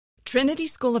Trinity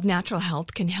School of Natural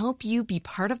Health can help you be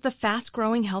part of the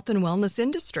fast-growing health and wellness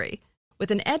industry.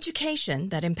 With an education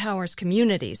that empowers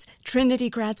communities, Trinity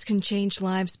grads can change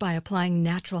lives by applying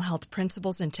natural health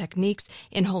principles and techniques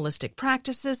in holistic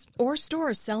practices or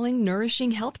stores selling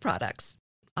nourishing health products.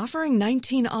 Offering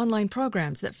 19 online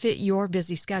programs that fit your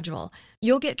busy schedule,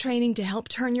 you'll get training to help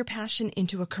turn your passion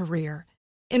into a career.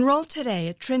 Enroll today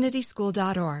at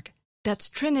trinityschool.org. That's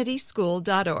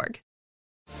trinityschool.org.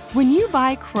 When you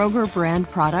buy Kroger brand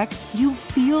products, you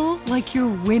feel like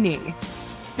you're winning.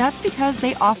 That's because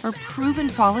they offer proven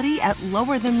quality at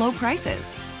lower than low prices.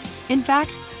 In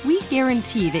fact, we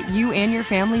guarantee that you and your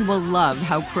family will love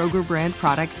how Kroger brand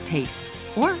products taste,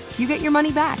 or you get your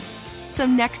money back. So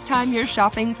next time you're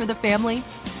shopping for the family,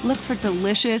 look for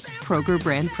delicious Kroger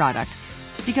brand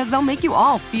products, because they'll make you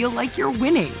all feel like you're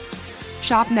winning.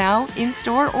 Shop now,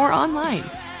 in-store, or online.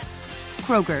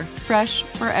 Kroger, fresh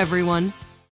for everyone.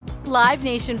 Live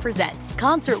Nation presents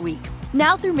Concert Week.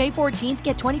 Now through May 14th,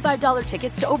 get $25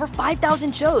 tickets to over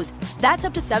 5,000 shows. That's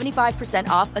up to 75%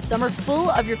 off a summer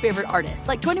full of your favorite artists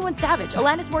like 21 Savage,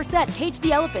 Alanis Morissette, Cage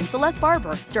the Elephant, Celeste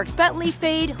Barber, Dierks Bentley,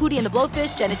 Fade, Hootie and the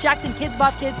Blowfish, Janet Jackson, Kids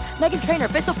Bop Kids, Meghan Trainor,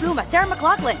 Peso Pluma, Sarah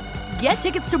McLachlan. Get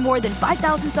tickets to more than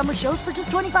 5,000 summer shows for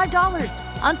just $25.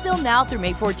 Until now through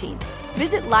May 14th.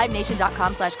 Visit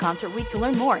LiveNation.com/Concert Week to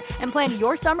learn more and plan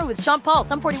your summer with Sean Paul,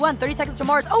 Sum 41, 30 Seconds to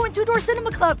Mars, and Two Door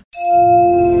Cinema Club.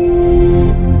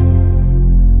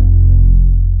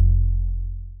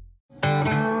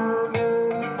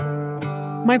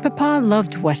 My papa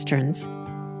loved Westerns.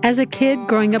 As a kid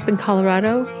growing up in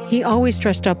Colorado, he always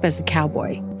dressed up as a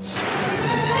cowboy.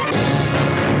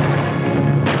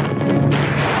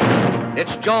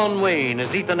 It's John Wayne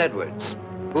as Ethan Edwards,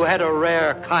 who had a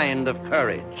rare kind of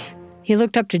courage. He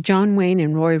looked up to John Wayne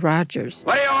and Roy Rogers.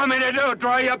 What do you want me to do,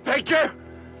 draw you a picture?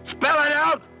 Spell it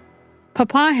out?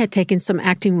 Papa had taken some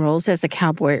acting roles as a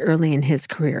cowboy early in his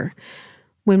career.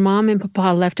 When Mom and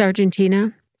Papa left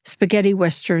Argentina, spaghetti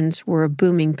westerns were a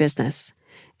booming business.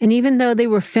 And even though they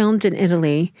were filmed in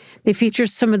Italy, they featured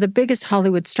some of the biggest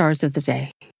Hollywood stars of the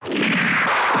day.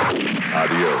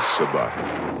 Adiós,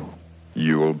 Sabata.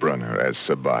 Yul Brynner as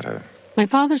Sabata. My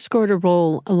father scored a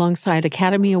role alongside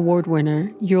Academy Award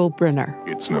winner Yul Brynner.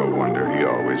 It's no wonder he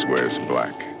always wears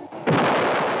black.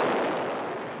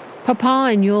 Papa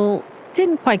and Yul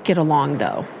didn't quite get along,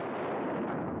 though.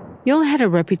 Yul had a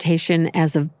reputation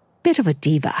as a bit of a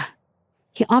diva.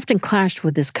 He often clashed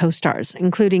with his co-stars,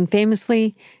 including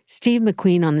famously Steve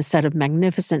McQueen on the set of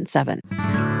Magnificent Seven.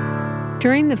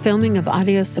 During the filming of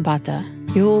Adiós, Sabata,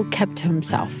 Yul kept to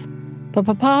himself. But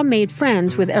Papa made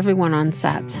friends with everyone on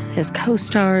set, his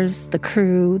co-stars, the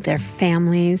crew, their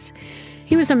families.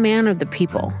 He was a man of the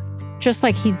people, just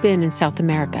like he'd been in South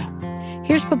America.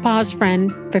 Here's Papa's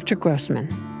friend, Victor Grossman.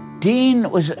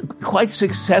 Dean was quite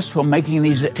successful making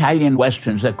these Italian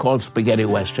westerns. They're called spaghetti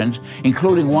westerns,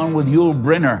 including one with Yul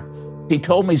Brynner. He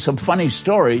told me some funny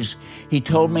stories. He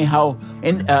told me how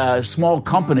in a small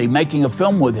company making a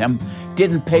film with him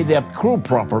didn't pay their crew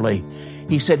properly.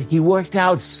 He said he worked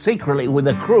out secretly with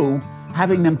the crew,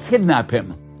 having them kidnap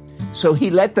him. So he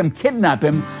let them kidnap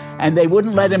him, and they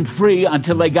wouldn't let him free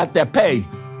until they got their pay.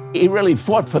 He really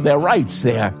fought for their rights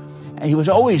there. He was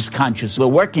always conscious of the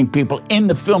working people in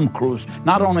the film crews,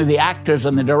 not only the actors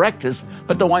and the directors,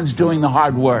 but the ones doing the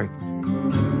hard work.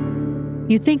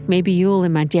 You'd think maybe Yul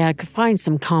and my dad could find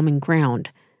some common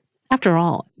ground. After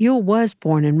all, Yul was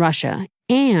born in Russia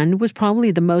and was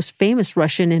probably the most famous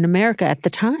Russian in America at the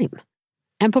time.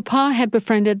 And Papa had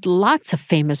befriended lots of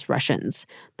famous Russians,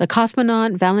 the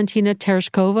cosmonaut Valentina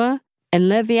Tereshkova and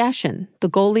Lev Yashin, the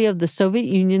goalie of the Soviet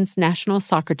Union's national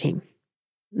soccer team.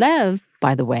 Lev,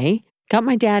 by the way, got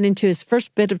my dad into his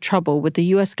first bit of trouble with the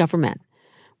U.S. government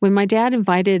when my dad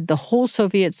invited the whole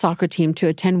Soviet soccer team to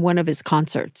attend one of his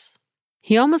concerts.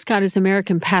 He almost got his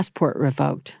American passport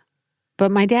revoked, but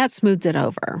my dad smoothed it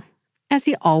over, as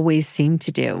he always seemed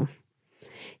to do.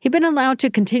 He'd been allowed to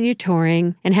continue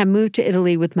touring and had moved to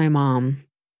Italy with my mom.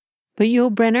 But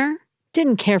Yul Brynner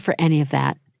didn't care for any of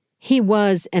that. He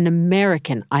was an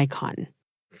American icon.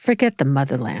 Forget the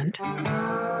motherland.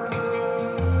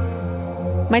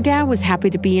 My dad was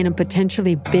happy to be in a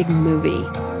potentially big movie.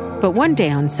 But one day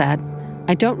on set,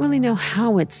 I don't really know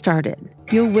how it started.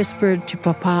 Yul whispered to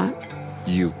Papa,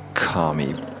 "You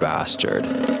commie bastard.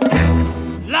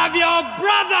 Love your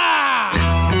brother,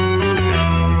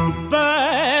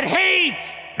 but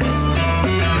hate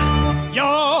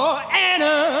your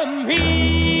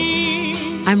enemy."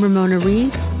 I'm Ramona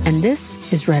Reed, and this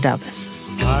is Red Elvis.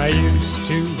 I used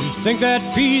to think that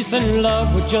peace and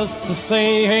love were just the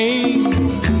same.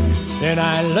 Then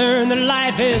I learned that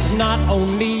life is not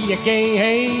only a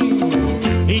game.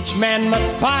 Each man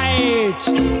must fight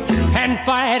and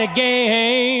fight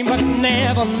again, but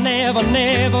never, never,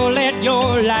 never let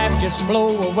your life just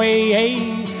flow away.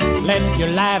 Let your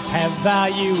life have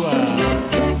value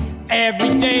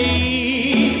every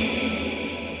day.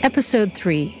 Episode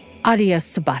 3, Adiós,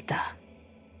 Sabata.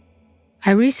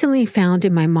 I recently found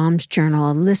in my mom's journal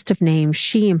a list of names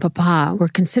she and Papa were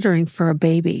considering for a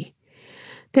baby.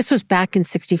 This was back in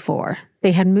 '64.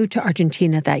 They had moved to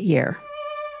Argentina that year.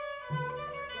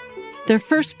 Their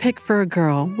first pick for a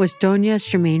girl was Doña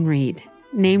Ximena Reed,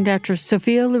 named after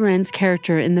Sofia Loren's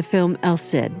character in the film El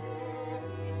Cid.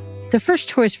 The first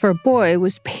choice for a boy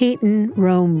was Peyton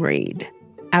Rome Reed,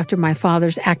 after my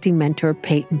father's acting mentor,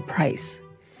 Peyton Price.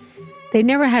 They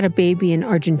never had a baby in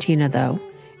Argentina, though.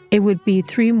 It would be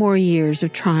 3 more years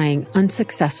of trying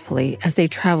unsuccessfully as they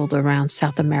traveled around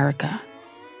South America.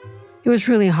 It was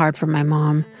really hard for my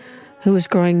mom, who was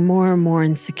growing more and more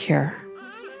insecure.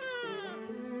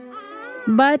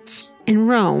 But in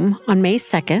Rome, on May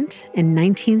 2nd, in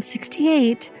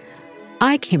 1968,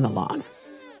 I came along.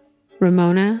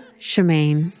 Ramona,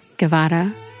 Ximena,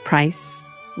 Guevara, Price,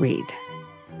 Reed.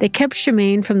 They kept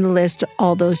Ximena from the list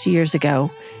all those years ago,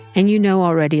 and you know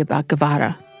already about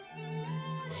Guevara.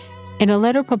 In a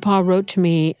letter Papa wrote to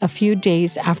me a few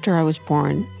days after I was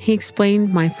born, he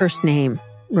explained my first name,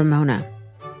 Ramona.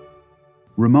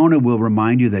 Ramona will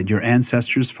remind you that your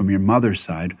ancestors from your mother's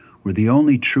side were the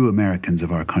only true Americans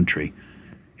of our country.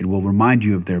 It will remind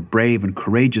you of their brave and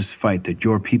courageous fight that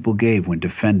your people gave when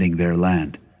defending their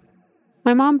land.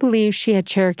 My mom believed she had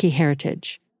Cherokee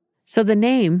heritage, so the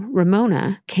name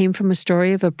Ramona came from a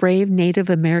story of a brave Native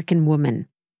American woman.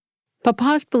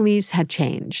 Papa's beliefs had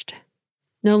changed.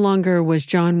 No longer was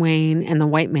John Wayne and the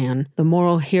white man the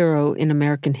moral hero in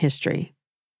American history.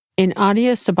 In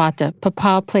Adiós, Sabata,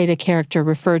 Papa played a character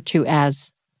referred to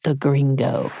as the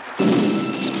Gringo.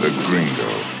 The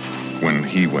Gringo, when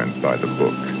he went by the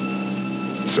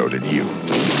book. So did you.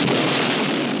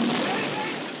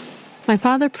 My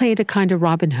father played a kind of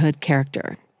Robin Hood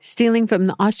character, stealing from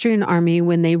the Austrian army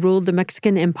when they ruled the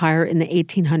Mexican Empire in the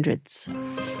 1800s.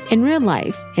 In real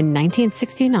life, in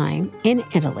 1969, in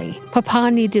Italy,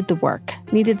 Papa needed the work,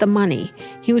 needed the money.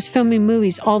 He was filming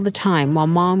movies all the time while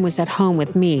Mom was at home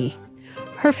with me.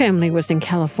 Her family was in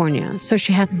California, so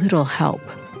she had little help.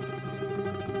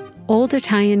 Old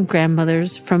Italian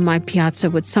grandmothers from my piazza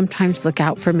would sometimes look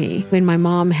out for me when my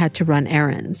mom had to run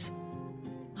errands.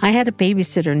 I had a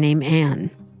babysitter named Anne.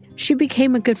 She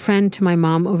became a good friend to my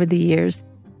mom over the years.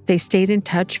 They stayed in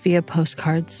touch via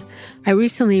postcards. I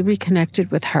recently reconnected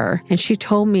with her, and she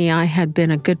told me I had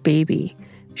been a good baby.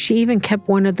 She even kept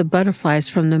one of the butterflies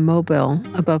from the mobile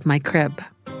above my crib.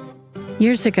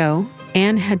 Years ago,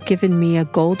 Anne had given me a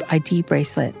gold ID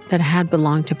bracelet that had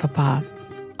belonged to Papa.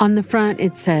 On the front,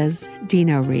 it says,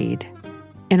 Dino Reed.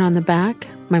 And on the back,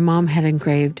 my mom had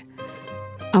engraved,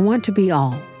 I want to be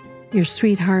all, your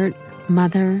sweetheart,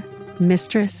 mother,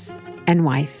 mistress, and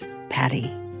wife,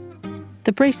 Patty.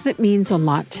 The bracelet means a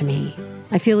lot to me.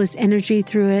 I feel his energy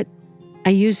through it. I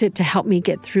use it to help me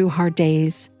get through hard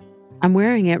days. I'm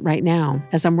wearing it right now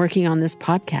as I'm working on this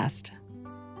podcast.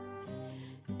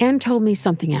 Anne told me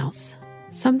something else,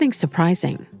 something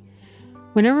surprising.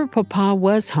 Whenever Papa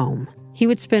was home, he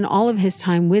would spend all of his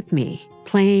time with me,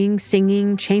 playing,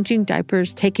 singing, changing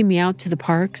diapers, taking me out to the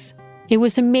parks. It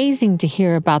was amazing to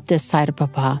hear about this side of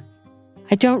Papa.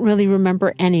 I don't really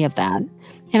remember any of that,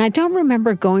 and I don't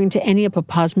remember going to any of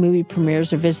Papa's movie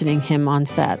premieres or visiting him on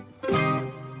set.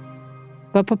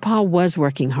 But Papa was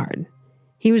working hard.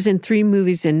 He was in 3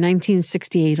 movies in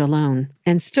 1968 alone,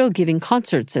 and still giving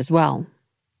concerts as well.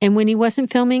 And when he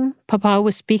wasn't filming, Papa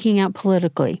was speaking out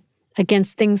politically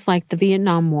against things like the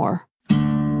Vietnam War.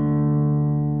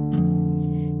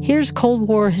 Here's Cold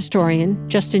War historian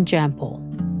Justin Jampol.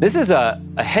 This is a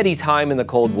heady time in the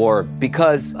Cold War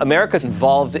because America's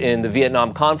involved in the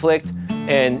Vietnam conflict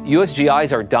and U.S.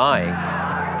 GIs are dying.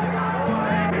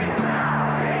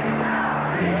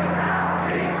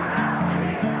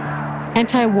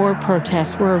 Anti-war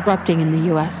protests were erupting in the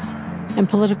U.S., and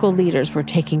political leaders were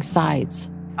taking sides.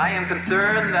 I am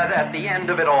concerned that at the end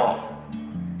of it all,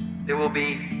 there will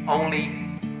be only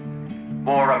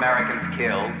more Americans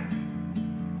killed,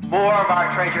 more of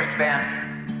our treasure spent,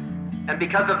 and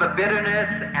because of the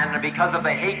bitterness and because of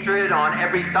the hatred on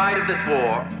every side of this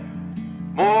war,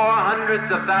 more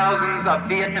hundreds of thousands of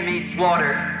Vietnamese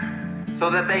slaughtered, so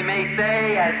that they may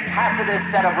say, as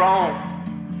Tacitus said of Rome,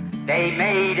 they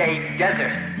made a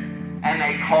desert and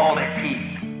they called it peace.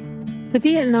 The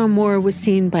Vietnam War was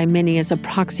seen by many as a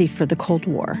proxy for the Cold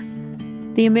War.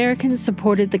 The Americans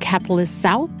supported the capitalist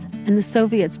South, and the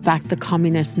Soviets backed the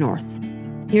communist North.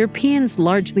 Europeans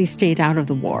largely stayed out of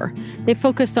the war. They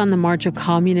focused on the march of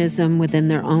communism within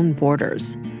their own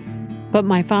borders. But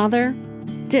my father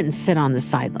didn't sit on the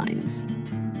sidelines.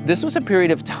 This was a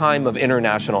period of time of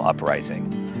international uprising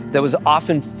that was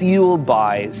often fueled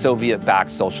by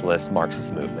Soviet-backed socialist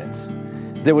Marxist movements.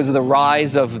 There was the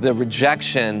rise of the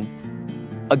rejection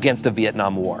against the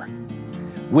Vietnam War,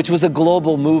 which was a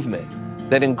global movement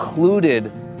that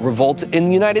included revolt in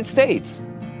the United States.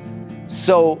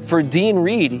 So for Dean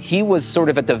Reed, he was sort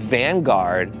of at the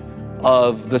vanguard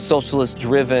of the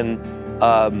socialist-driven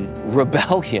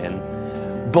rebellion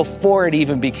before it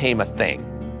even became a thing.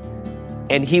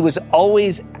 And he was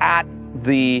always at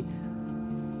the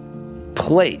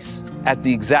place at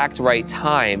the exact right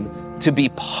time to be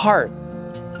part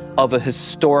of a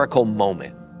historical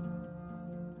moment.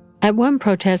 At one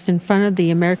protest in front of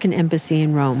the American embassy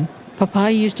in Rome,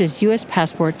 Papa used his U.S.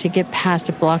 passport to get past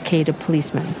a blockade of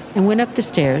policemen and went up the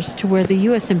stairs to where the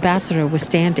U.S. ambassador was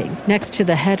standing, next to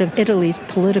the head of Italy's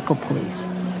political police.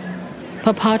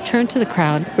 Papa turned to the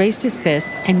crowd, raised his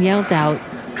fist, and yelled out,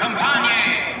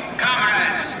 Compagni,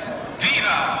 comrades, viva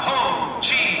Ho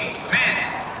Chi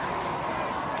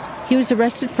Minh! He was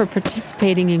arrested for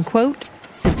participating in, quote,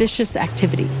 seditious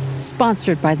activity,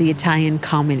 sponsored by the Italian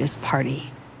Communist Party.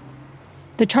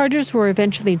 The charges were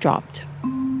eventually dropped.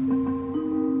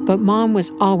 But Mom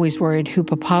was always worried who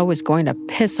Papa was going to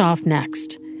piss off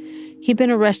next. He'd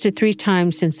been arrested 3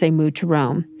 times since they moved to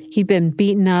Rome. He'd been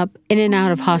beaten up, in and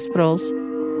out of hospitals.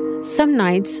 Some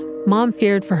nights, Mom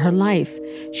feared for her life.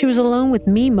 She was alone with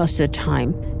me most of the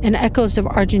time, and echoes of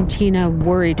Argentina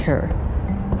worried her.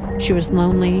 She was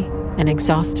lonely and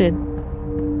exhausted.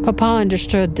 Papa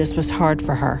understood this was hard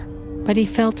for her, but he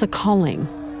felt a calling.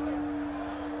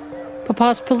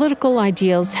 Papa's political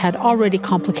ideals had already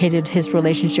complicated his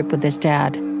relationship with his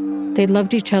dad. They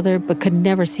loved each other but could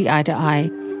never see eye to eye.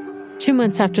 2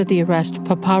 months after the arrest,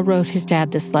 Papa wrote his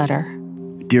dad this letter.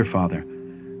 Dear Father,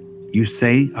 you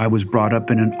say I was brought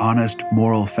up in an honest,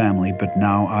 moral family, but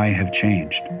now I have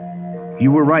changed.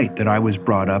 You were right that I was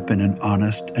brought up in an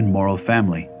honest and moral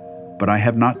family, but I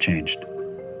have not changed.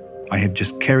 I have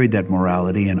just carried that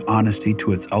morality and honesty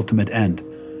to its ultimate end.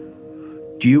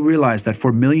 Do you realize that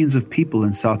for millions of people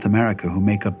in South America who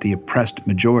make up the oppressed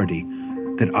majority,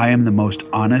 that I am the most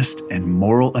honest and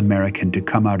moral American to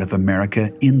come out of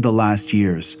America in the last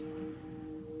years?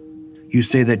 You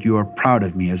say that you are proud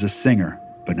of me as a singer,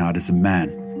 but not as a man.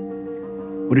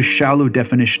 What a shallow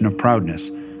definition of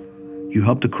proudness. You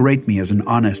helped to create me as an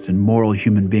honest and moral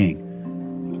human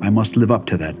being. I must live up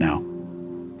to that now.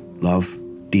 Love,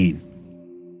 Dean.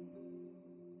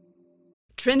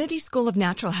 Trinity School of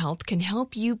Natural Health can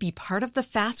help you be part of the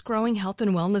fast-growing health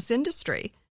and wellness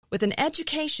industry. With an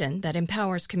education that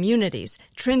empowers communities,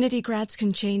 Trinity grads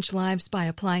can change lives by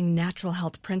applying natural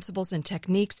health principles and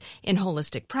techniques in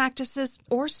holistic practices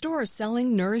or stores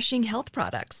selling nourishing health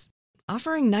products.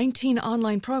 Offering 19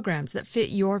 online programs that fit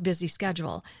your busy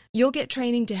schedule, you'll get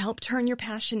training to help turn your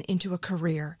passion into a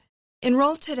career.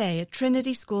 Enroll today at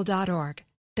trinityschool.org.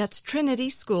 That's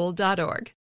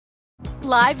trinityschool.org.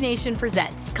 Live Nation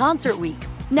presents Concert Week.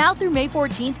 Now through May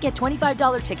 14th, get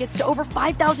 $25 tickets to over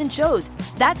 5,000 shows.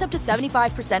 That's up to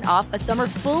 75% off a summer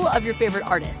full of your favorite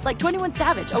artists like 21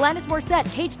 Savage, Alanis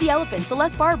Morissette, Cage the Elephant,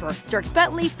 Celeste Barber, Dierks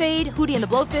Bentley, Fade, Hootie and the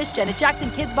Blowfish, Janet Jackson,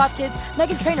 Kids Bop Kids,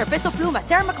 Meghan Trainor, Peso Pluma,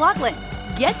 Sarah McLachlan.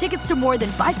 Get tickets to more than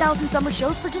 5,000 summer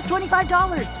shows for just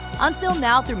 $25. On sale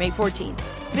now through May 14th.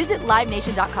 Visit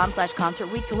livenation.com/Concert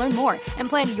Week to learn more and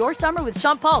plan your summer with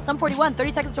Sean Paul, Sum 41,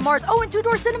 30 Seconds to Mars, and Two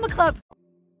Door Cinema Club.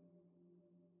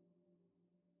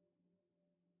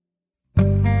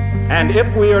 And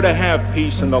if we are to have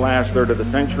peace in the last third of the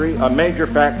century, a major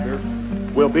factor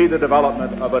will be the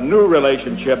development of a new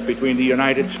relationship between the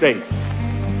United States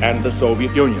and the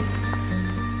Soviet Union.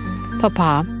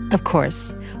 Papa, of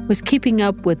course, was keeping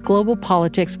up with global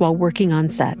politics while working on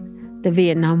set. The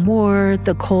Vietnam War,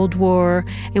 the Cold War,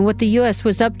 and what the U.S.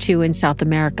 was up to in South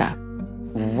America.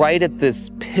 Right at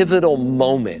this pivotal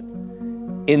moment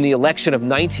in the election of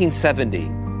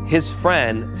 1970, his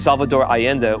friend, Salvador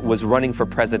Allende, was running for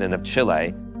president of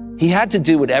Chile. He had to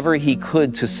do whatever he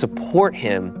could to support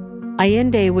him.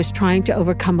 Allende was trying to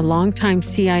overcome a longtime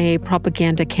CIA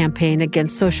propaganda campaign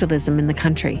against socialism in the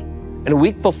country. And a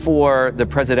week before the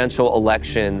presidential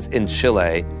elections in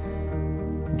Chile,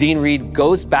 Dean Reed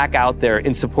goes back out there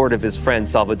in support of his friend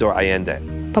Salvador Allende.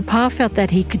 Papa felt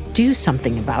that he could do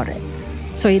something about it.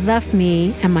 So he left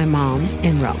me and my mom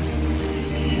in Rome.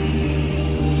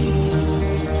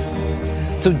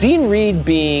 So Dean Reed,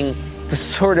 being the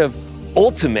sort of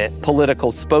ultimate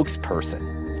political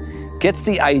spokesperson, gets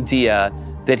the idea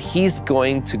that he's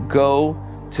going to go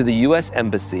to the U.S.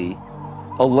 Embassy,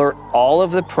 alert all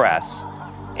of the press,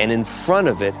 and in front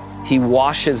of it, he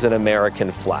washes an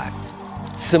American flag,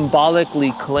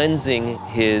 symbolically cleansing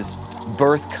his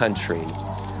birth country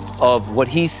of what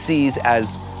he sees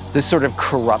as this sort of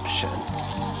corruption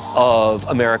of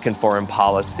American foreign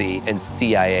policy and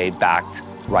CIA-backed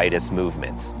rightist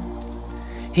movements.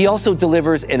 He also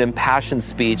delivers an impassioned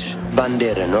speech.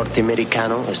 Bandera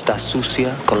norteamericano está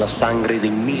sucia con la sangre de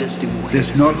miles de mujeres.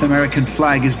 This North American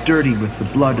flag is dirty with the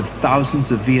blood of thousands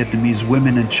of Vietnamese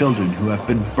women and children who have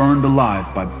been burned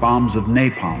alive by bombs of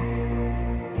napalm.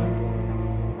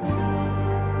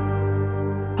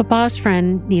 Papa's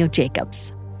friend, Neil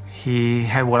Jacobs. He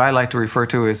had what I like to refer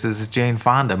to as his Jane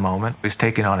Fonda moment. He was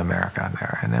taking on America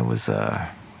there, and it was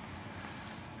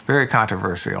very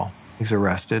controversial. He's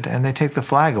arrested, and they take the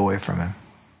flag away from him.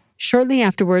 Shortly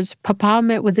afterwards, Papa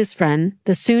met with his friend,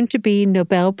 the soon-to-be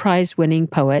Nobel Prize-winning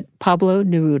poet Pablo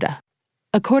Neruda.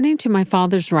 According to my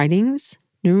father's writings,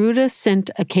 Neruda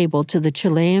sent a cable to the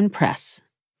Chilean press.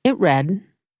 It read,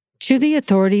 "To the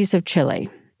authorities of Chile,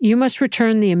 you must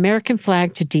return the American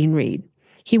flag to Dean Reed.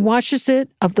 He washes it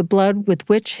of the blood with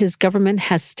which his government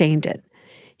has stained it.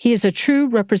 He is a true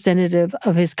representative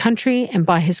of his country and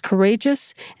by his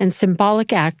courageous and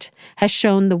symbolic act has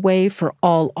shown the way for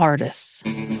all artists."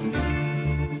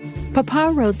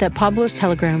 Papa wrote that Pablo's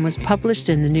telegram was published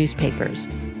in the newspapers,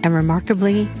 and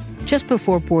remarkably, just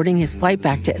before boarding his flight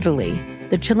back to Italy,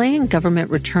 the Chilean government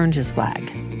returned his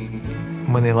flag.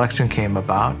 When the election came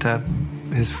about,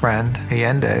 his friend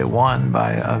Allende won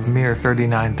by a mere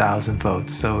 39,000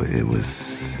 votes, so it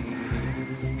was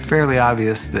fairly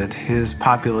obvious that his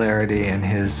popularity and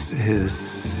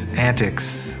his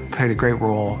antics played a great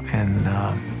role in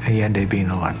Allende being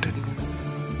elected.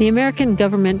 The American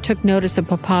government took notice of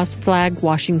Papa's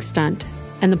flag-washing stunt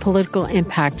and the political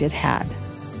impact it had.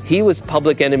 He was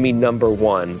public enemy number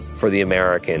one for the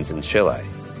Americans in Chile.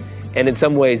 And in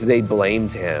some ways, they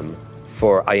blamed him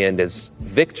for Allende's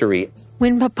victory.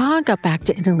 When Papa got back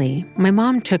to Italy, my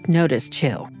mom took notice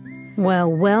too.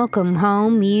 Well, welcome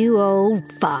home, you old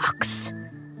fox.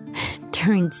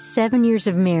 During 7 years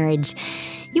of marriage,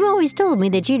 you always told me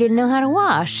that you didn't know how to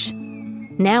wash.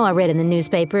 Now I read in the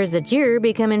newspapers that you're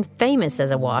becoming famous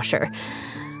as a washer.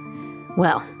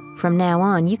 Well, from now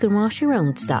on, you can wash your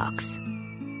own socks.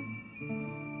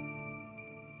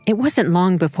 It wasn't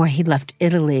long before he left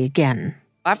Italy again.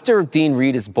 After Dean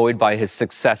Reed is buoyed by his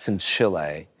success in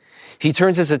Chile, he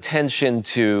turns his attention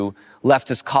to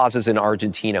leftist causes in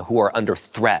Argentina who are under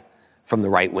threat from the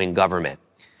right-wing government.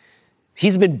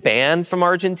 He's been banned from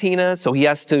Argentina, so he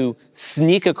has to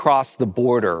sneak across the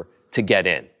border to get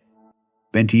in.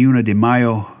 21 de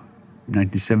Mayo,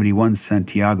 1971,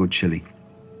 Santiago, Chile.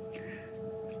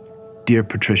 Dear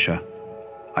Patricia,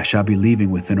 I shall be leaving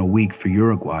within a week for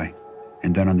Uruguay,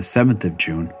 and then on the 7th of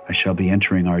June, I shall be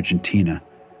entering Argentina.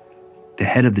 The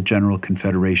head of the General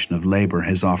Confederation of Labor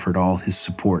has offered all his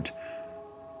support.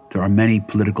 There are many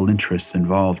political interests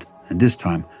involved, and this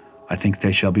time, I think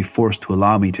they shall be forced to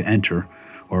allow me to enter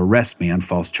or arrest me on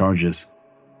false charges.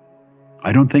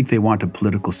 I don't think they want a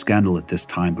political scandal at this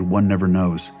time, but one never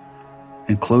knows.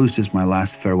 Enclosed is my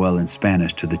last farewell in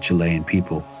Spanish to the Chilean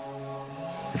people.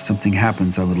 If something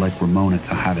happens, I would like Ramona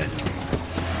to have it.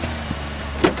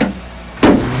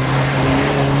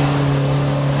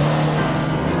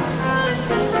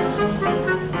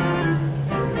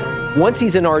 Once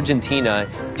he's in Argentina,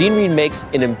 Dean Reed makes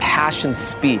an impassioned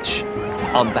speech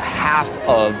on behalf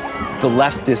of the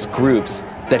leftist groups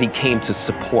that he came to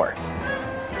support.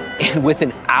 And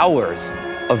within hours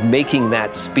of making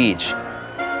that speech,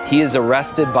 he is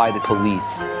arrested by the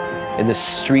police in the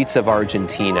streets of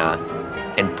Argentina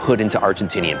and put into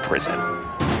Argentinian prison.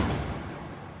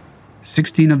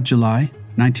 16th of July,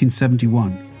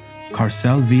 1971,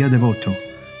 Carcel Villa Devoto,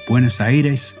 Buenos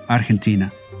Aires,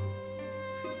 Argentina.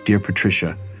 Dear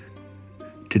Patricia,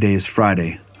 today is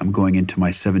Friday. I'm going into my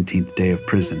 17th day of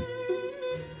prison.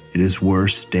 It is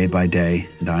worse day by day,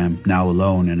 and I am now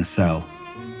alone in a cell.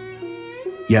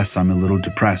 Yes, I'm a little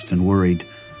depressed and worried.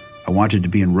 I wanted to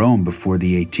be in Rome before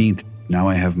the 18th. Now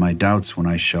I have my doubts when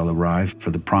I shall arrive, for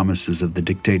the promises of the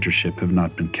dictatorship have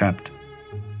not been kept.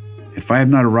 If I have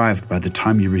not arrived by the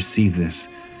time you receive this,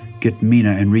 get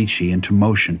Mina and Ricci into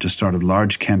motion to start a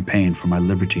large campaign for my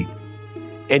liberty.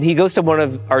 And he goes to one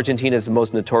of Argentina's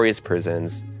most notorious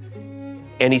prisons,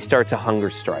 and he starts a hunger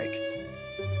strike.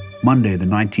 Monday, the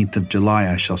 19th of July,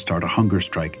 I shall start a hunger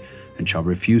strike and shall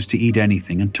refuse to eat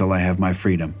anything until I have my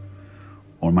freedom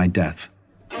or my death.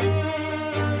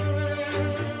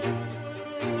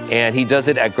 And he does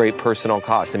it at great personal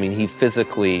cost. I mean, he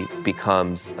physically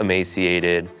becomes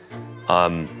emaciated.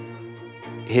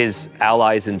 His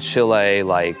allies in Chile,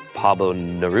 like Pablo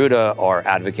Neruda, are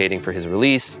advocating for his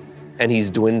release, and he's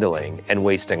dwindling and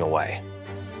wasting away.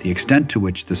 The extent to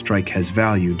which the strike has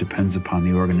value depends upon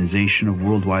the organization of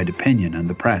worldwide opinion and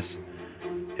the press.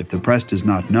 If the press does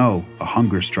not know, a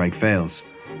hunger strike fails.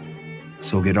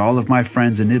 So get all of my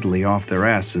friends in Italy off their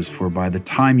asses, for by the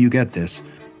time you get this,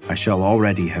 I shall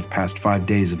already have passed 5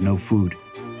 days of no food.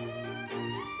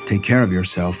 Take care of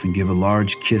yourself and give a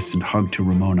large kiss and hug to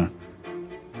Ramona.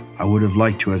 I would have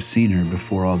liked to have seen her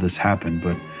before all this happened,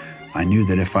 but I knew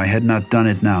that if I had not done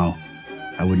it now,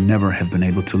 I would never have been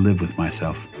able to live with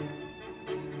myself.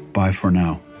 Bye for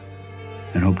now,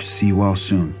 and hope to see you all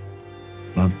soon.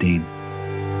 Love, Dean.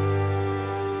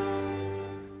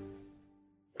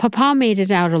 Papa made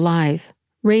it out alive,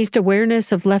 raised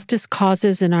awareness of leftist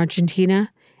causes in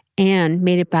Argentina, and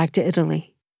made it back to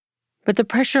Italy. But the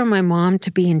pressure on my mom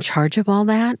to be in charge of all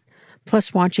that,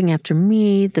 plus watching after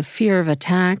me, the fear of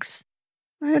attacks,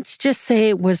 let's just say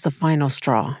it was the final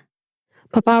straw.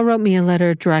 Papa wrote me a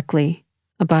letter directly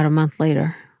about a month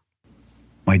later.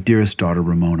 My dearest daughter,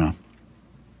 Ramona,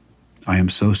 I am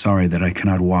so sorry that I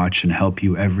cannot watch and help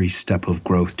you every step of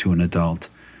growth to an adult.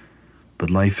 But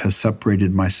life has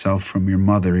separated myself from your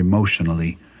mother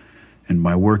emotionally, and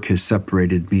my work has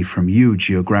separated me from you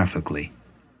geographically.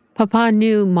 Papa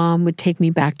knew Mom would take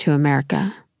me back to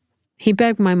America. He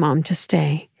begged my mom to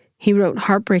stay. He wrote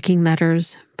heartbreaking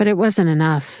letters, but it wasn't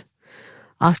enough.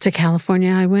 Off to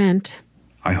California I went.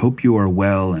 I hope you are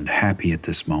well and happy at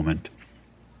this moment.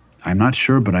 I'm not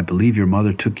sure, but I believe your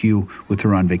mother took you with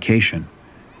her on vacation.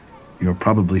 You're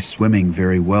probably swimming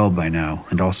very well by now,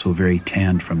 and also very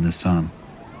tanned from the sun.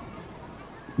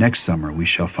 Next summer, we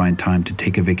shall find time to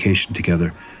take a vacation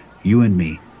together, you and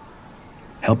me.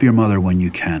 Help your mother when you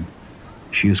can.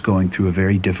 She is going through a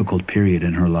very difficult period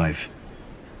in her life.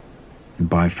 And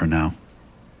bye for now.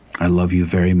 I love you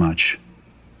very much.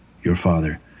 Your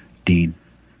father, Dean.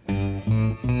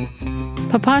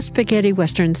 Papa's spaghetti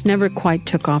westerns never quite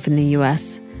took off in the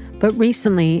U.S., but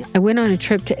recently I went on a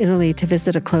trip to Italy to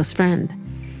visit a close friend.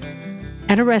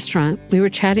 At a restaurant, we were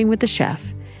chatting with the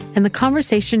chef, and the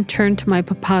conversation turned to my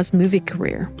papa's movie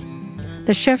career.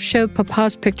 The chef showed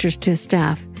papa's pictures to his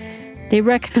staff. They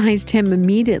recognized him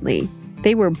immediately.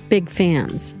 They were big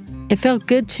fans. It felt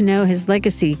good to know his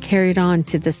legacy carried on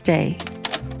to this day.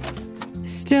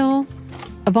 Still,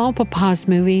 of all papa's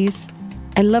movies,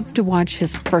 I loved to watch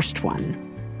his first one,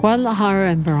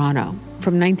 Guadalajara en Verano,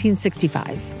 from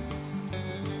 1965.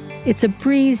 It's a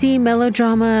breezy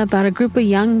melodrama about a group of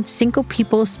young, single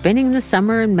people spending the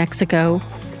summer in Mexico.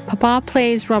 Papa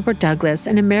plays Robert Douglas,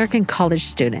 an American college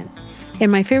student.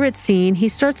 In my favorite scene, he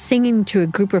starts singing to a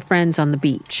group of friends on the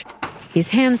beach. He's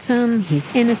handsome, he's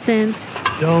innocent.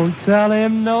 Don't tell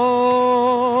him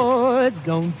no,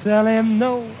 don't tell him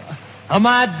no. Oh,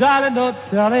 my darling, don't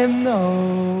tell him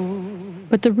no.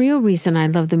 But the real reason I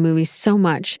love the movie so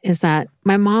much is that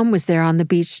my mom was there on the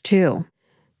beach too.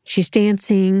 She's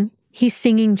dancing, he's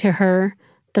singing to her.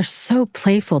 They're so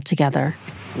playful together.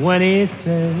 When he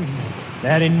says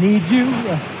that he needs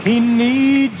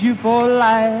you for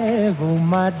life. Oh,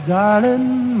 my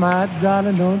darling,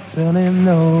 don't tell him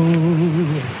no.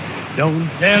 Don't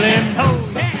tell him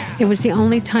no. Yeah. It was the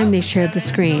only time they shared the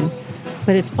screen,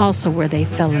 but it's also where they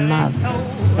fell in love.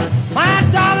 My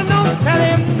darling, don't tell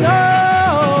him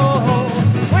no.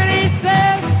 When he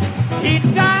says he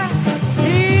died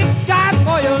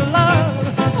for your love.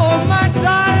 Oh, my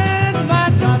darling,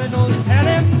 don't tell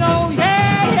him no.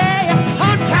 Yeah, yeah, yeah.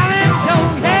 Don't tell him no.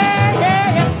 Yeah,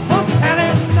 yeah, yeah. Don't tell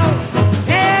him no.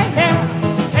 Yeah, yeah.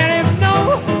 Tell him no.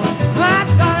 My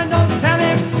darling, don't tell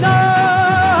him no.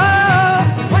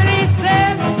 When he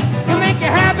says he'll make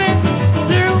you happy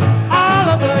through all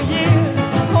of the years.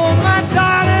 Oh, my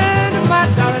darling,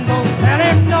 don't tell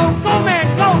him no. Go, man,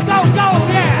 go,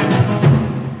 yeah.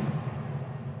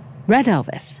 Red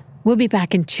Elvis. We'll be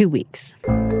back in 2 weeks.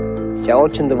 Я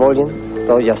очень доволен,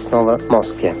 что я снова в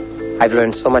Москве. I've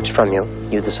learned so much from you,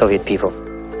 the Soviet people.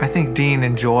 I think Dean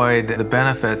enjoyed the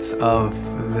benefits of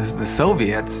the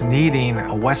Soviets needing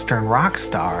a Western rock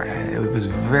star. It was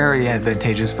very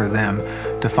advantageous for them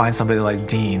to find somebody like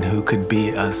Dean who could be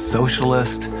a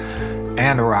socialist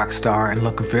and a rock star and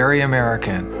look very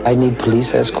American. I need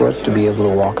police escort to be able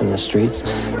to walk in the streets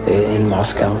in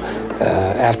Moscow.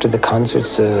 After the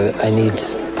concerts, I need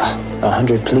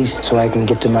 100 police so I can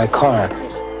get to my car.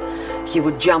 He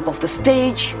would jump off the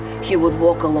stage, he would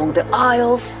walk along the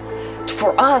aisles.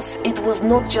 For us, it was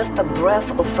not just a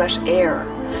breath of fresh air.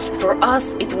 For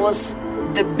us, it was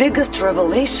the biggest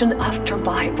revelation after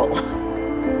Bible.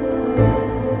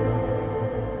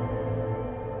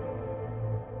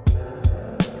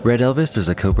 Red Elvis is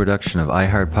a co-production of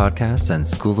iHeart Podcasts and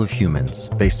School of Humans,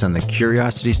 based on the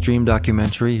CuriosityStream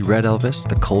documentary Red Elvis,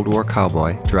 the Cold War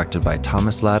Cowboy, directed by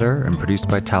Thomas Latter and produced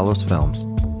by Talos Films.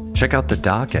 Check out the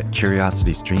doc at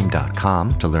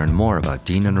curiositystream.com to learn more about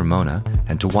Dean and Ramona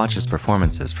and to watch his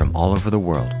performances from all over the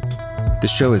world. The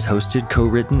show is hosted,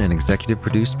 co-written, and executive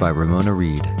produced by Ramona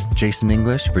Reed. Jason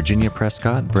English, Virginia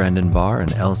Prescott, Brandon Barr,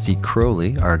 and Elsie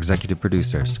Crowley are executive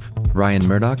producers. Ryan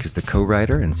Murdoch is the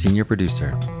co-writer and senior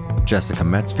producer. Jessica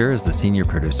Metzger is the senior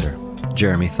producer.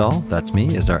 Jeremy Thal, that's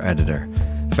me, is our editor.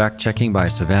 Fact-checking by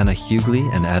Savannah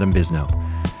Hughley and Adam Bisno.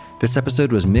 This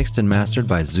episode was mixed and mastered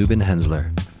by Zubin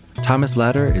Hensler. Thomas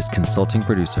Latter is consulting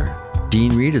producer.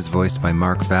 Dean Reed is voiced by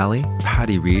Mark Valley.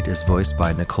 Patty Reed is voiced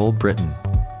by Nicole Britton.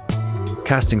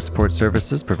 Casting support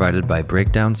services provided by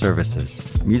Breakdown Services.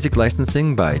 Music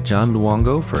licensing by John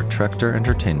Luongo for Trector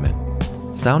Entertainment.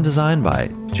 Sound design by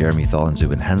Jeremy Thal and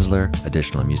Zubin Hensler.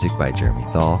 Additional music by Jeremy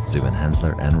Thal, Zubin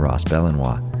Hensler, and Ross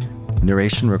Belenois.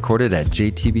 Narration recorded at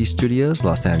JTB Studios,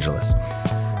 Los Angeles.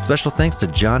 Special thanks to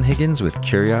John Higgins with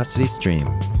Curiosity Stream.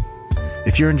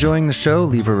 If you're enjoying the show,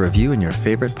 leave a review in your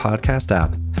favorite podcast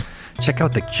app. Check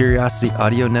out the Curiosity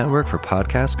Audio Network for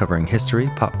podcasts covering history,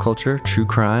 pop culture, true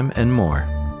crime, and more.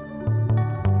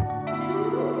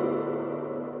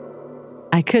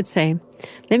 I could say,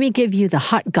 let me give you the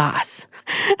hot goss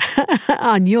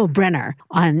on Yul Brynner.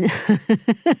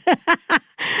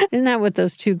 Isn't that what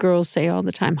those two girls say all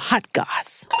the time? Hot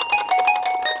goss.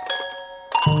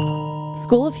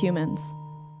 School of Humans.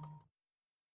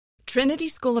 Trinity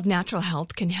School of Natural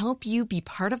Health can help you be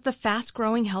part of the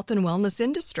fast-growing health and wellness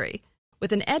industry.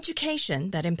 With an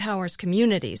education that empowers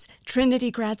communities,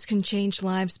 Trinity grads can change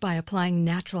lives by applying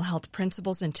natural health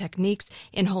principles and techniques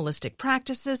in holistic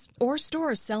practices or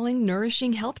stores selling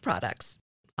nourishing health products.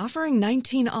 Offering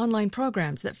 19 online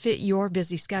programs that fit your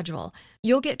busy schedule,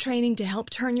 you'll get training to help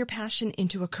turn your passion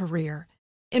into a career.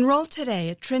 Enroll today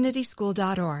at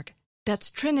trinityschool.org.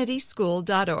 That's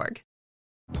trinityschool.org.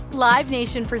 Live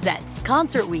Nation presents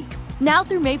Concert Week. Now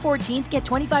through May 14th, get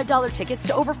 $25 tickets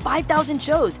to over 5,000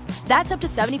 shows. That's up to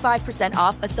 75%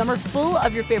 off a summer full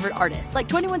of your favorite artists like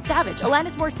 21 Savage,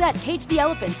 Alanis Morissette, Cage the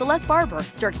Elephant, Celeste Barber,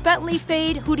 Dierks Bentley,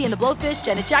 Fade, Hootie and the Blowfish,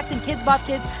 Janet Jackson, Kids Bop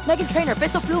Kids, Meghan Trainor,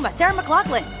 Peso Pluma, Sarah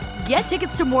McLachlan. Get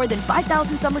tickets to more than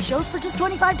 5,000 summer shows for just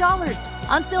 $25.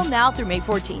 On sale now through May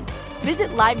 14th. Visit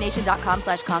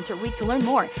livenation.com/Concert Week to learn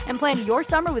more and plan your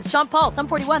summer with Sean Paul, Sum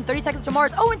 41, 30 Seconds to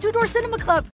Mars, and Two Door Cinema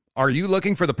Club. Are you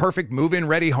looking for the perfect move-in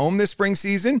ready home this spring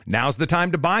season? Now's the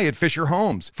time to buy at Fisher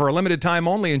Homes. For a limited time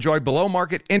only, enjoy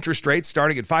below-market interest rates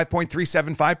starting at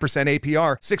 5.375%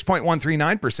 APR,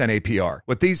 6.139% APR.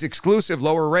 With these exclusive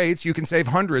lower rates, you can save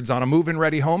hundreds on a move-in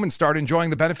ready home and start enjoying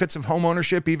the benefits of home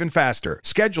ownership even faster.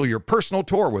 Schedule your personal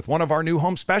tour with one of our new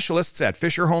home specialists at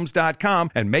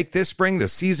FisherHomes.com and make this spring the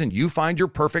season you find your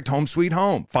perfect home sweet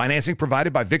home. Financing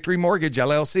provided by Victory Mortgage,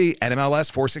 LLC,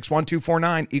 NMLS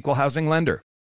 461249, Equal Housing Lender.